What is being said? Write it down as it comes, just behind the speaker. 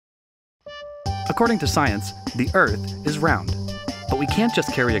According to science, the Earth is round. But we can't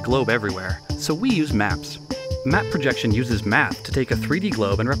just carry a globe everywhere, so we use maps. Map projection uses math to take a 3D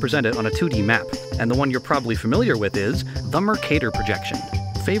globe and represent it on a 2D map, and the one you're probably familiar with is the Mercator Projection,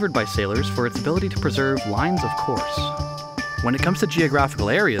 favored by sailors for its ability to preserve lines of course. When it comes to geographical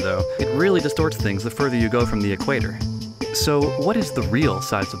area, though, it really distorts things the further you go from the equator. So, what is the real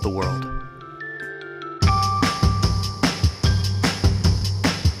size of the world?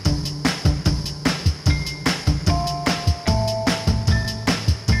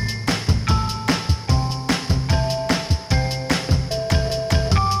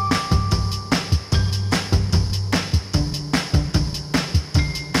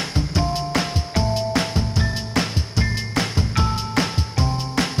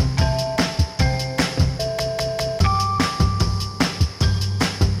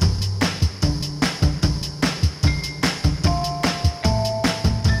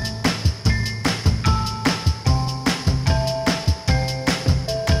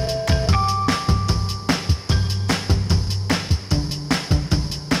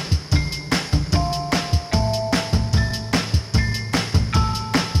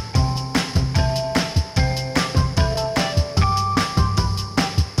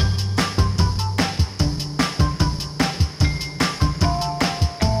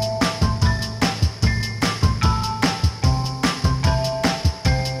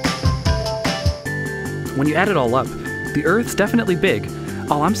 When you add it all up, the Earth's definitely big.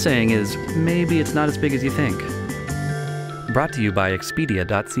 All I'm saying is, maybe it's not as big as you think. Brought to you by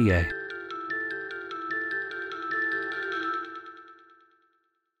Expedia.ca.